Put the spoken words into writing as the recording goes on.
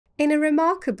In a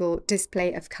remarkable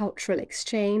display of cultural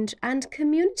exchange and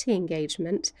community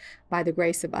engagement, by the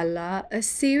grace of Allah, a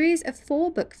series of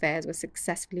 4 book fairs were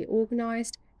successfully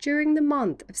organized during the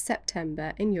month of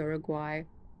September in Uruguay.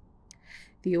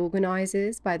 The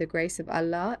organizers, by the grace of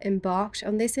Allah, embarked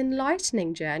on this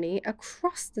enlightening journey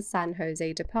across the San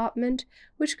Jose department,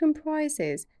 which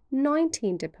comprises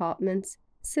 19 departments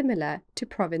similar to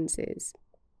provinces.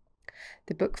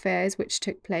 The book fairs, which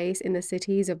took place in the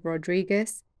cities of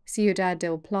Rodriguez, Ciudad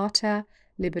del Plata,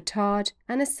 Libertad,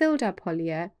 and Isilda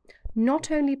Polier, not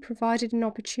only provided an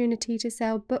opportunity to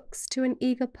sell books to an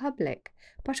eager public,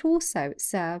 but also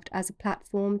served as a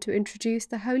platform to introduce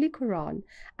the Holy Quran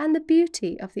and the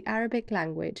beauty of the Arabic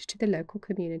language to the local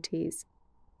communities.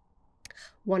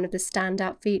 One of the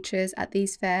standout features at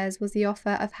these fairs was the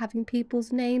offer of having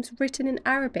people's names written in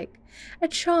Arabic, a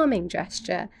charming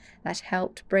gesture that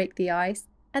helped break the ice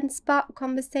and spark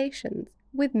conversations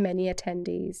with many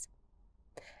attendees.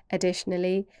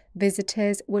 Additionally,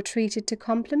 visitors were treated to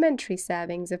complimentary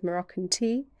servings of Moroccan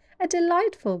tea, a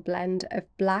delightful blend of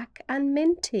black and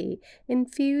mint tea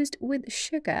infused with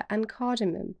sugar and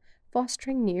cardamom,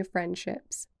 fostering new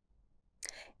friendships.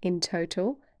 In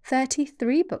total,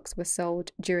 33 books were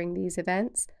sold during these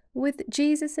events, with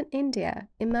Jesus in India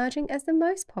emerging as the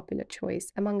most popular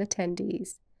choice among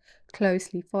attendees,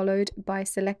 closely followed by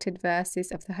selected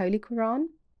verses of the Holy Quran.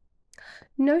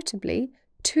 Notably,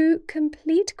 2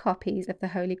 complete copies of the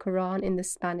Holy Quran in the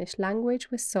Spanish language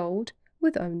were sold,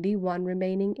 with only 1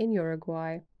 remaining in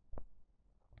Uruguay.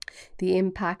 The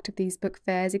impact of these book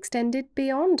fairs extended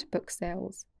beyond book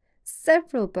sales.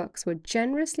 Several books were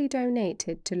generously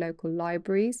donated to local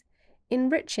libraries,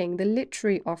 enriching the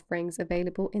literary offerings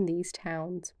available in these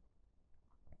towns.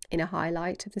 In a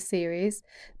highlight of the series,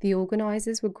 the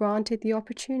organizers were granted the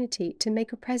opportunity to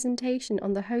make a presentation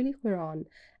on the Holy Quran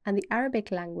and the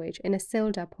Arabic language in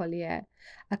Isilda Polier,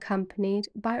 accompanied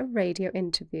by a radio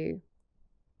interview.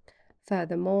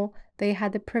 Furthermore, they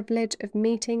had the privilege of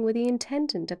meeting with the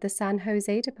intendant of the San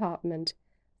Jose department,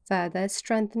 further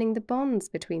strengthening the bonds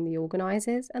between the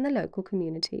organizers and the local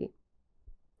community.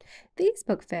 These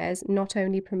book fairs not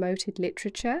only promoted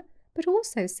literature, but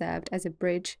also served as a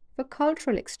bridge for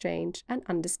cultural exchange and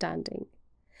understanding.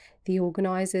 The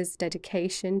organizers'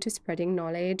 dedication to spreading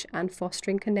knowledge and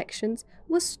fostering connections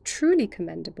was truly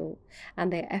commendable,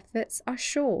 and their efforts are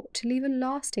sure to leave a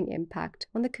lasting impact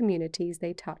on the communities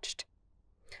they touched.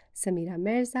 Samira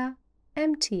Mirza,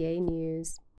 MTA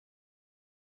News.